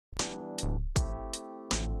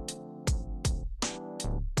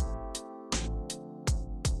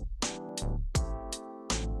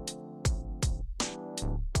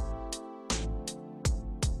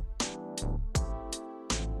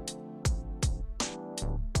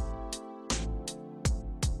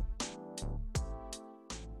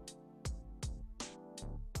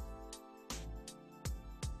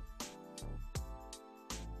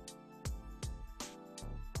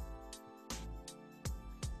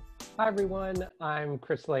Hi, everyone. I'm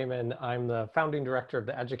Chris Lehman. I'm the founding director of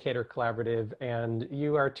the Educator Collaborative, and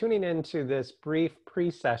you are tuning into this brief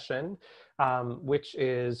pre-session, which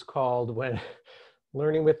is called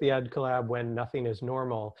Learning with the EdCollab When Nothing is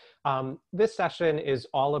Normal. This session is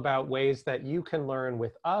all about ways that you can learn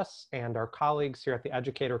with us and our colleagues here at the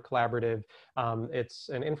Educator Collaborative. It's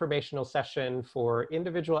an informational session for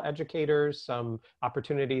individual educators, some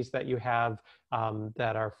opportunities that you have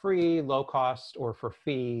that are free, low cost, or for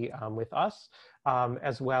fee with us,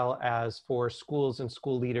 as well as for schools and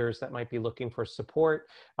school leaders that might be looking for support.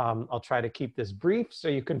 I'll try to keep this brief so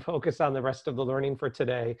you can focus on the rest of the learning for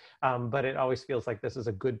today, but it always feels like this is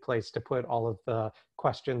a good place to put all of the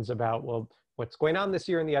questions about, well, what's going on this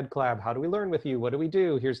year in the EdCollab? How do we learn with you? What do we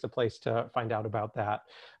do? Here's the place to find out about that.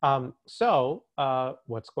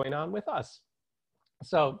 What's going on with us?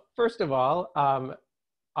 So first of all,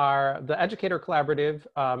 the Educator Collaborative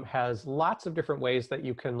has lots of different ways that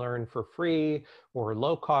you can learn for free or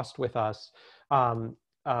low cost with us.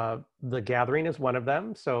 The gathering is one of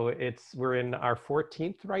them. So we're in our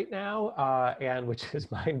 14th right now, and which is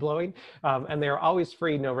mind-blowing. And they're always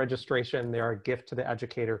free, no registration. They're a gift to the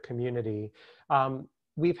educator community.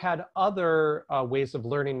 We've had other ways of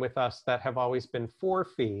learning with us that have always been for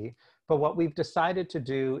fee. But what we've decided to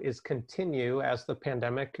do is continue, as the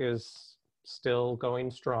pandemic is still going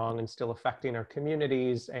strong and still affecting our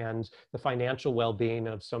communities and the financial well-being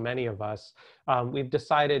of so many of us. We've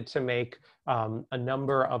decided to make a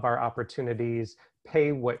number of our opportunities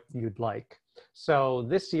pay what you'd like. So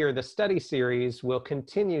this year, the study series will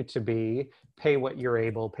continue to be pay what you're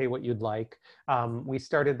able, pay what you'd like. We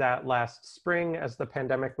started that last spring as the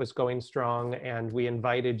pandemic was going strong, and we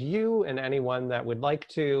invited you and anyone that would like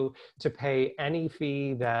to pay any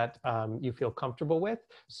fee that you feel comfortable with.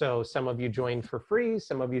 So some of you joined for free,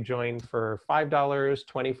 some of you joined for $5,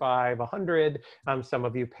 $25, $100. Some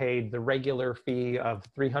of you paid the regular fee of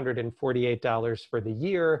 $348 for the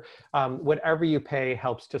year. Whatever you pay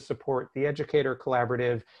helps to support the Educator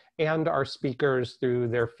Collaborative and our speakers through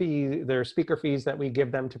their speaker fees that we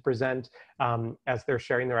give them to present. As they're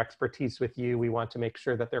sharing their expertise with you, we want to make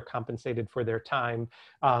sure that they're compensated for their time.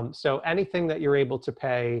 So anything that you're able to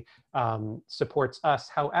pay supports us.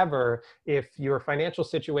 However, if your financial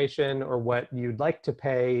situation or what you'd like to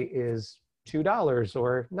pay is $2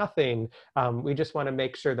 or nothing, we just want to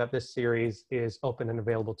make sure that this series is open and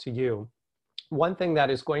available to you. One thing that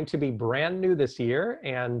is going to be brand new this year,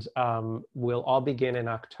 and will all begin in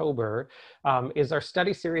October, is our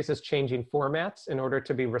study series is changing formats in order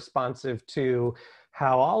to be responsive to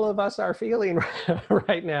how all of us are feeling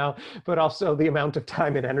right now, but also the amount of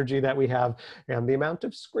time and energy that we have and the amount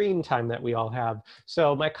of screen time that we all have.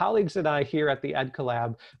 So my colleagues and I here at the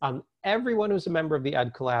EdCollab, everyone who's a member of the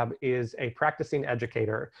EdCollab is a practicing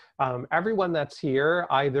educator. Everyone that's here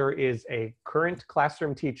either is a current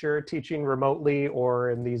classroom teacher teaching remotely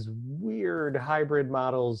or in these weird hybrid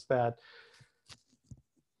models that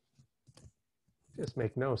just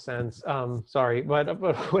make no sense. Sorry, but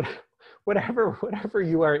whatever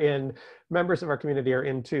you are in, members of our community are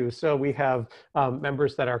in too. So we have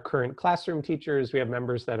members that are current classroom teachers. We have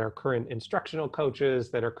members that are current instructional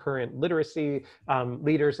coaches, that are current literacy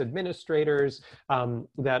leaders, administrators,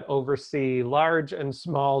 that oversee large and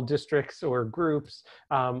small districts or groups.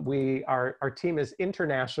 Our team is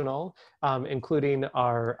international, including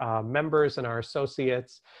our members and our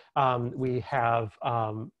associates. We have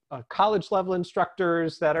college level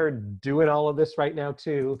instructors that are doing all of this right now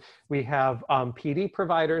too. We have PD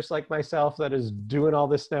providers like myself that is doing all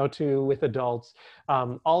this now too with adults.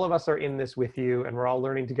 All of us are in this with you, and we're all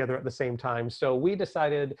learning together at the same time. So we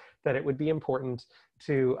decided that it would be important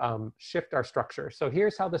to shift our structure. So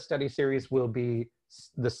here's how the study series will be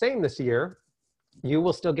the same this year. You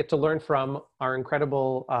will still get to learn from our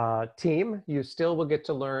incredible team. You still will get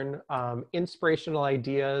to learn inspirational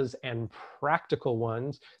ideas and practical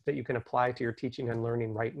ones that you can apply to your teaching and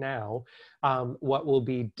learning right now. What will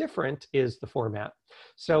be different is the format.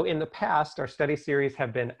 So in the past, our study series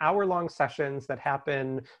have been hour-long sessions that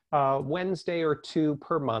happen Wednesday or two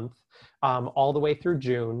per month, all the way through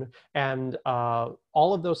June. And all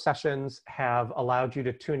of those sessions have allowed you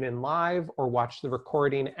to tune in live or watch the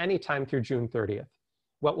recording anytime through June 30th.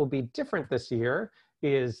 What will be different this year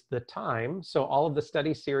is the time. So all of the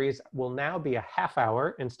study series will now be a half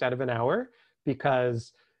hour instead of an hour,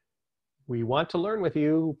 because we want to learn with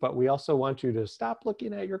you, but we also want you to stop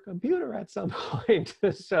looking at your computer at some point.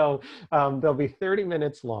 So they'll be 30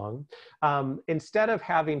 minutes long. Instead of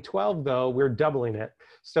having 12 though, we're doubling it.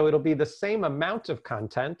 So it'll be the same amount of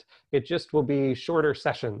content, it just will be shorter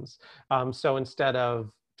sessions. So instead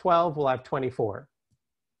of 12, we'll have 24,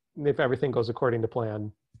 if everything goes according to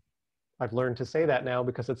plan. I've learned to say that now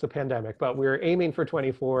because it's a pandemic, but we're aiming for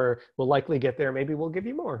 24. We'll likely get there. Maybe we'll give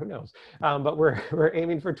you more, who knows? But we're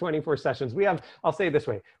aiming for 24 sessions. We have, I'll say it this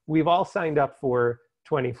way, we've all signed up for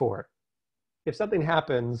 24. If something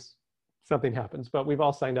happens, something happens, but we've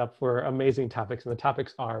all signed up for amazing topics, and the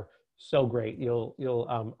topics are so great.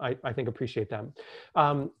 I think, appreciate them.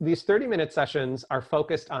 These 30-minute sessions are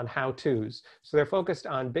focused on how-tos. So they're focused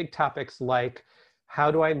on big topics like, how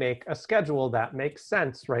do I make a schedule that makes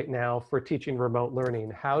sense right now for teaching remote learning?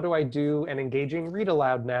 How do I do an engaging read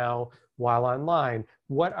aloud now while online?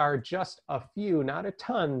 What are just a few, not a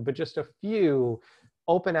ton, but just a few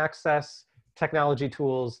open access technology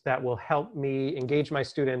tools that will help me engage my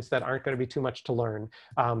students that aren't going to be too much to learn?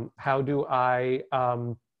 How do I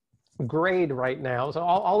grade right now? So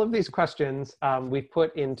all of these questions we've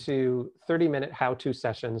put into 30-minute how-to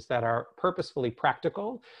sessions that are purposefully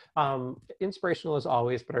practical, inspirational as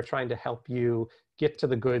always, but are trying to help you get to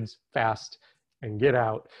the goods fast and get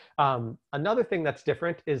out. Another thing that's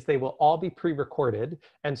different is they will all be pre-recorded.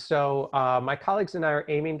 And so my colleagues and I are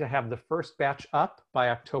aiming to have the first batch up by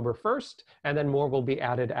October 1st, and then more will be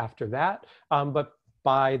added after that. But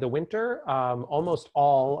by the winter, almost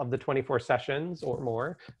all of the 24 sessions or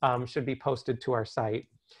more should be posted to our site.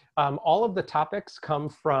 All of the topics come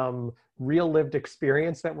from real lived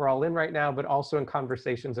experience that we're all in right now, but also in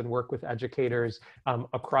conversations and work with educators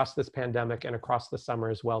across this pandemic and across the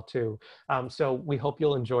summer as well too. So we hope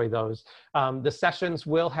you'll enjoy those. The sessions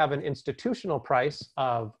will have an institutional price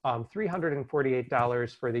of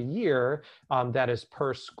 $348 for the year. That is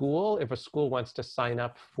per school. If a school wants to sign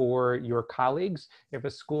up for your colleagues, if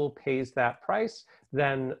a school pays that price,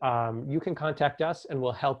 then you can contact us and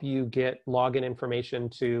we'll help you get login information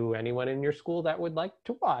to anyone in your school that would like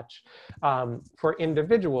to watch. For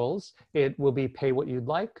individuals, it will be pay what you'd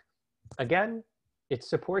like. Again, it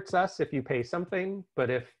supports us if you pay something, but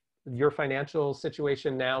if your financial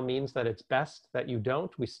situation now means that it's best that you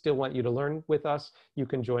don't, we still want you to learn with us, you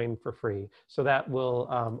can join for free. So that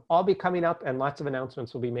will all be coming up, and lots of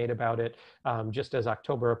announcements will be made about it just as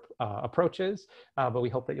October approaches, but we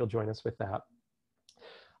hope that you'll join us with that.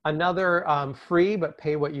 Another free but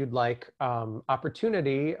pay what you'd like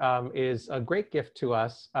opportunity is a great gift to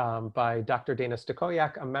us by Dr. Dana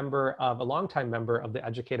Stokoyak, a longtime member of the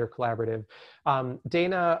Educator Collaborative.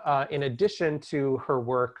 Dana, in addition to her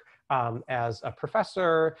work as a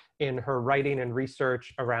professor, in her writing and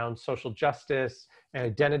research around social justice,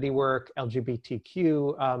 identity work,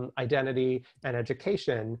 LGBTQ identity, and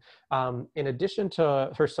education. In addition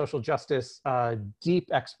to her social justice deep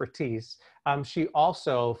expertise, she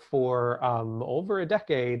also, for over a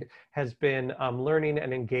decade, has been learning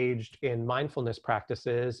and engaged in mindfulness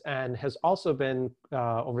practices, and has also been,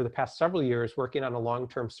 over the past several years, working on a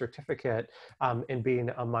long-term certificate in being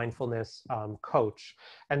a mindfulness coach.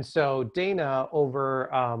 And so Dana, over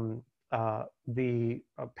the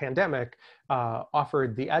pandemic,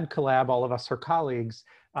 offered the TheEdCollab, all of us, her colleagues,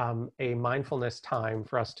 a mindfulness time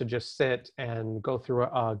for us to just sit and go through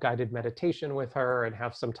a guided meditation with her and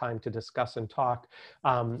have some time to discuss and talk.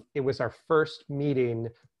 It was our first meeting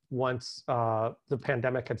once the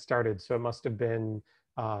pandemic had started, so it must have been,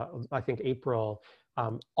 I think, April.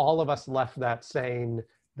 All of us left that saying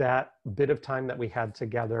that bit of time that we had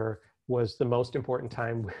together was the most important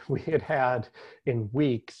time we had had in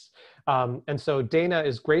weeks. And so Dana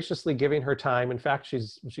is graciously giving her time. In fact,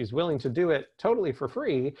 she's willing to do it totally for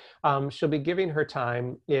free. She'll be giving her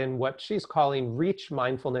time in what she's calling Reach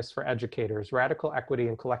Mindfulness for Educators, Radical Equity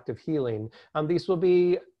and Collective Healing. These will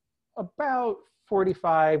be about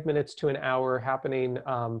 45 minutes to an hour, happening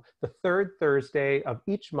the third Thursday of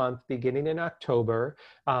each month, beginning in October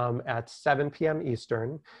at 7 p.m.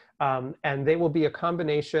 Eastern. And they will be a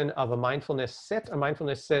combination of a mindfulness sit. A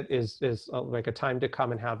mindfulness sit is like a time to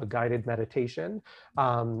come and have a guided meditation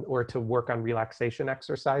or to work on relaxation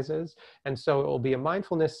exercises. And so it will be a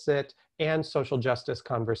mindfulness sit and social justice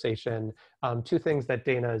conversation, two things that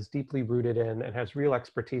Dana is deeply rooted in and has real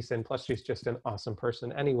expertise in, plus she's just an awesome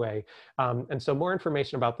person anyway. And so more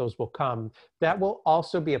information about those will come. That will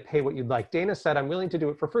also be a pay what you'd like. Dana said, I'm willing to do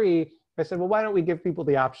it for free. I said, well, why don't we give people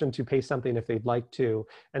the option to pay something if they'd like to?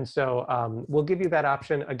 And so we'll give you that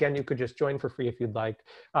option. Again, you could just join for free if you'd like.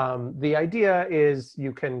 The idea is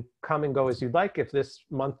you can come and go as you'd like. If this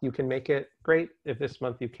month you can make it, great. If this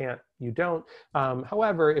month you can't, you don't.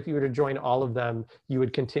 However, if you were to join all of them, you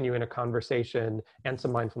would continue in a conversation and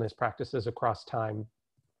some mindfulness practices across time.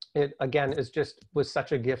 It again was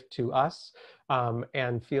such a gift to us,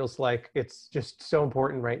 and feels like it's just so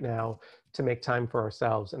important right now to make time for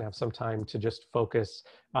ourselves and have some time to just focus,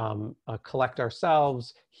 collect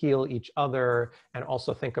ourselves, heal each other, and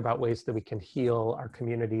also think about ways that we can heal our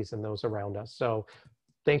communities and those around us. So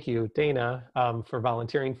thank you, Dana, for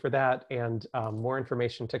volunteering for that, and more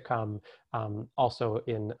information to come also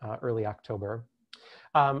in early October.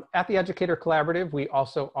 At the Educator Collaborative, we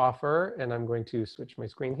also offer, and I'm going to switch my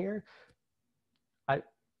screen here.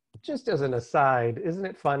 Just as an aside, isn't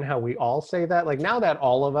it fun how we all say that? Like now that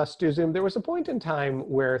all of us do Zoom, there was a point in time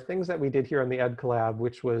where things that we did here on the TheEdCollab,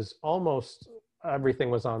 which was almost everything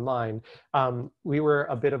was online, we were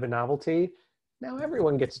a bit of a novelty. Now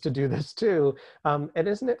everyone gets to do this too. And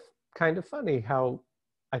isn't it kind of funny how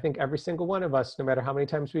I think every single one of us, no matter how many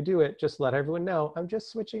times we do it, just let everyone know, I'm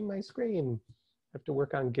just switching my screen. I have to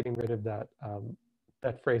work on getting rid of that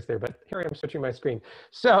that phrase there, but here I am switching my screen.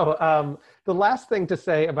 So the last thing to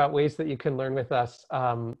say about ways that you can learn with us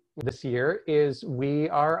this year is we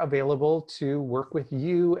are available to work with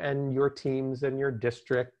you and your teams and your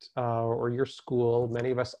district or your school. Many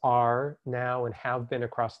of us are now and have been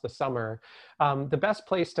across the summer. The best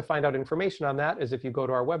place to find out information on that is if you go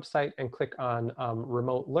to our website and click on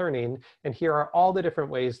remote learning, and here are all the different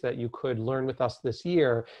ways that you could learn with us this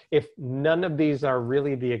year. If none of these are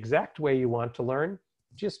really the exact way you want to learn,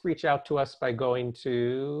 just reach out to us by going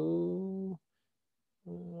to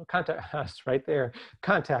contact us right there.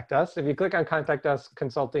 Contact us. If you click on contact us,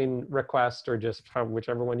 consulting request, or just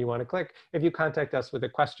whichever one you want to click, if you contact us with a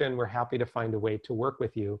question, we're happy to find a way to work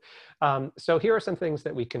with you. So here are some things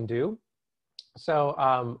that we can do.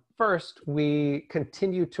 So first, we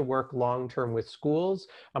continue to work long-term with schools.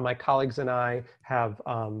 My colleagues and I have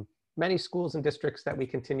many schools and districts that we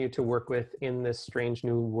continue to work with in this strange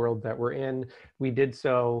new world that we're in. We did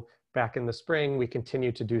so back in the spring. We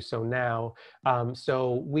continue to do so now.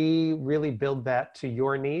 So we really build that to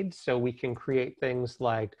your needs, so we can create things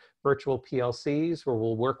like virtual PLCs where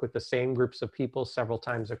we'll work with the same groups of people several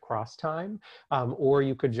times across time. Or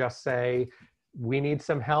you could just say, we need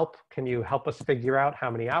some help. Can you help us figure out how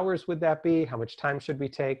many hours would that be? How much time should we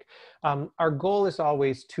take? Our goal is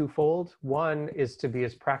always twofold. One is to be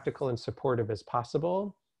as practical and supportive as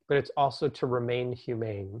possible, but it's also to remain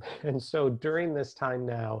humane. And so during this time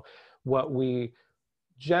now, what we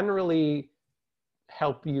generally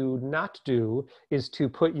help you not do is to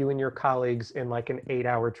put you and your colleagues in like an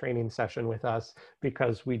 8-hour training session with us,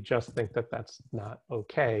 because we just think that that's not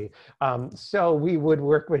okay. So we would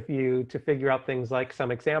work with you to figure out things like some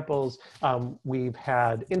examples. We've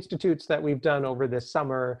had institutes that we've done over this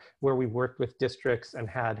summer where we've worked with districts and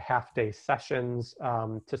had half-day sessions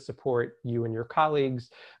to support you and your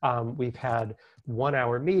colleagues. We've had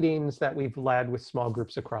 1-hour meetings that we've led with small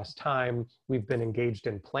groups across time. We've been engaged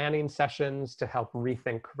in planning sessions to help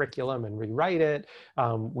rethink curriculum and rewrite it.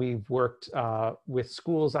 We've worked with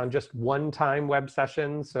schools on just one-time web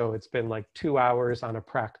sessions. So it's been like 2 hours on a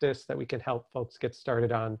practice that we can help folks get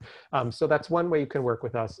started on. So that's one way you can work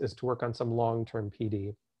with us, is to work on some long-term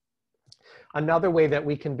PD. Another way that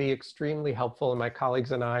we can be extremely helpful, and my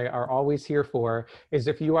colleagues and I are always here for, is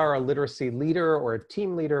if you are a literacy leader or a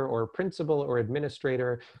team leader or a principal or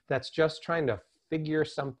administrator that's just trying to figure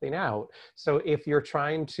something out. So if you're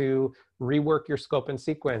trying to rework your scope and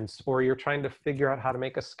sequence, or you're trying to figure out how to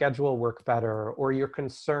make a schedule work better, or you're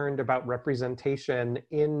concerned about representation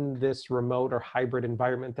in this remote or hybrid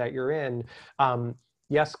environment that you're in,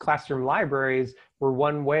 yes, classroom libraries were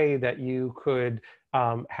one way that you could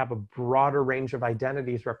have a broader range of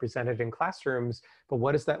identities represented in classrooms, but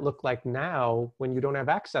what does that look like now when you don't have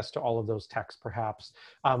access to all of those texts, perhaps?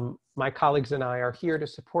 My colleagues and I are here to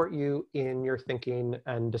support you in your thinking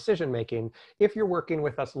and decision-making. If you're working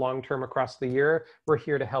with us long-term across the year, we're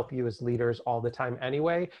here to help you as leaders all the time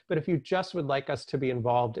anyway. But if you just would like us to be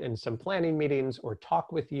involved in some planning meetings or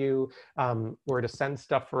talk with you, or to send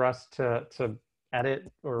stuff for us to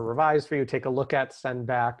edit or revise for you, take a look at, send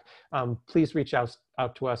back, please reach out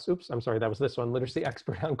to us. Oops, I'm sorry, that was this one, Literacy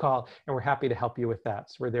Expert on Call, and we're happy to help you with that.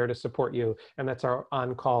 So we're there to support you, and that's our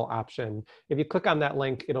on-call option. If you click on that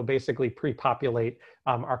link, it'll basically pre-populate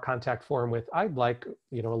our contact form with, I'd like,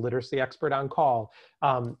 a literacy expert on call.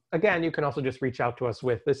 Again, you can also just reach out to us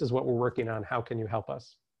with, this is what we're working on, how can you help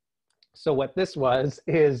us? So what this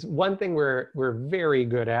is one thing we're very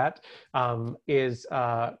good at, is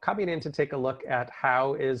coming in to take a look at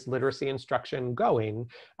how is literacy instruction going,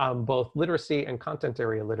 both literacy and content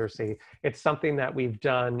area literacy. It's something that we've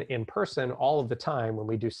done in person all of the time. When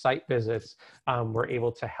we do site visits, we're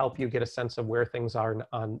able to help you get a sense of where things are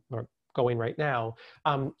going right now.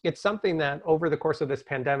 It's something that over the course of this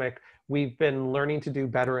pandemic, we've been learning to do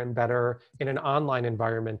better and better in an online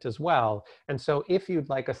environment as well. And so if you'd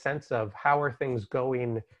like a sense of how are things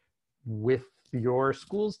going with your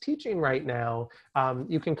school's teaching right now,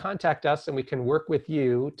 you can contact us and we can work with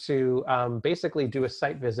you to basically do a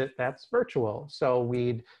site visit that's virtual. So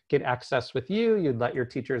we'd get access with you. You'd let your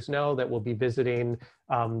teachers know that we'll be visiting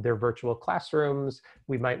their virtual classrooms.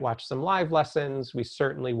 We might watch some live lessons. We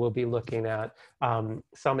certainly will be looking at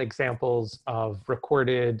some examples of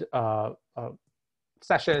recorded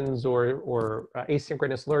sessions or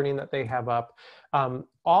asynchronous learning that they have up.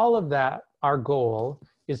 All of that, our goal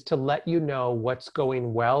is to let you know what's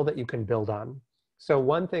going well that you can build on. So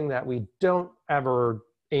one thing that we don't ever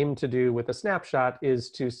aim to do with a snapshot is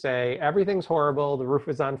to say, everything's horrible, the roof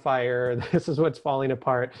is on fire, this is what's falling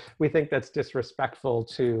apart. We think that's disrespectful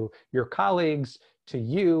to your colleagues, to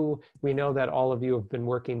you. We know that all of you have been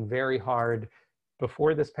working very hard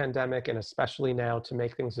before this pandemic, and especially now, to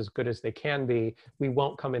make things as good as they can be. We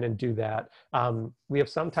won't come in and do that. We have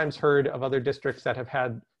sometimes heard of other districts that have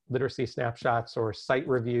had literacy snapshots or site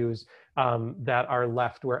reviews that are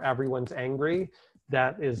left where everyone's angry.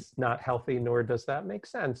 That is not healthy, nor does that make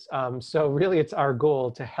sense. So really, it's our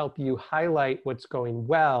goal to help you highlight what's going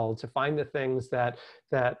well, to find the things that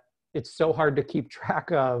it's so hard to keep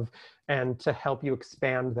track of, and to help you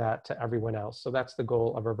expand that to everyone else. So that's the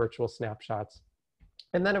goal of our virtual snapshots.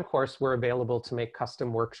 And then, of course, we're available to make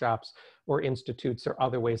custom workshops or institutes or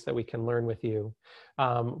other ways that we can learn with you.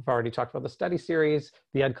 We've already talked about the study series,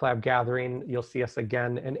 the EdCollab gathering. You'll see us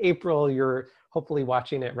again in April. You're hopefully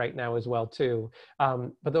watching it right now as well, too.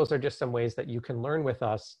 But those are just some ways that you can learn with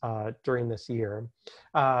us during this year.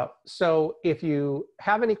 So if you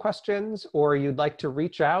have any questions or you'd like to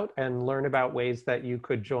reach out and learn about ways that you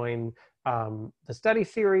could join the study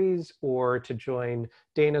series, or to join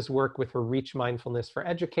Dana's work with her Reach Mindfulness for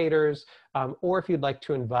Educators, or if you'd like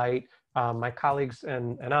to invite my colleagues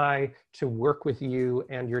and I to work with you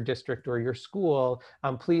and your district or your school,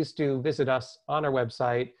 please do visit us on our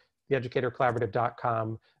website,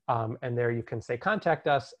 TheEducatorCollaborative.com, and there you can say contact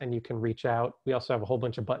us and you can reach out. We also have a whole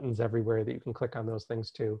bunch of buttons everywhere that you can click on those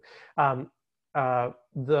things too.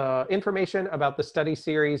 The information about the study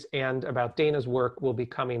series and about Dana's work will be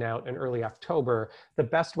coming out in early October. The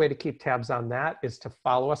best way to keep tabs on that is to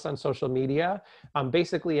follow us on social media,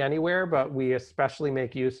 basically anywhere, but we especially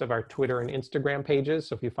make use of our Twitter and Instagram pages.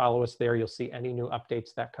 So if you follow us there, you'll see any new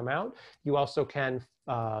updates that come out. You also can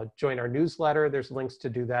join our newsletter. There's links to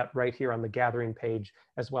do that right here on the gathering page,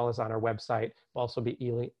 as well as on our website. We'll also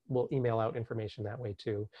we'll email out information that way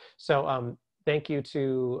too. So thank you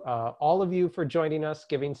to all of you for joining us,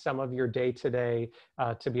 giving some of your day today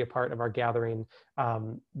to be a part of our gathering.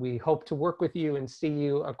 We hope to work with you and see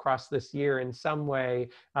you across this year in some way.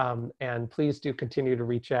 And please do continue to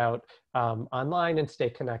reach out online and stay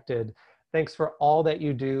connected. Thanks for all that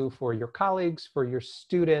you do for your colleagues, for your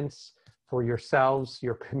students, for yourselves,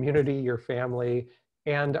 your community, your family,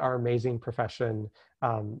 and our amazing profession.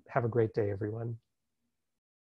 Have a great day, everyone.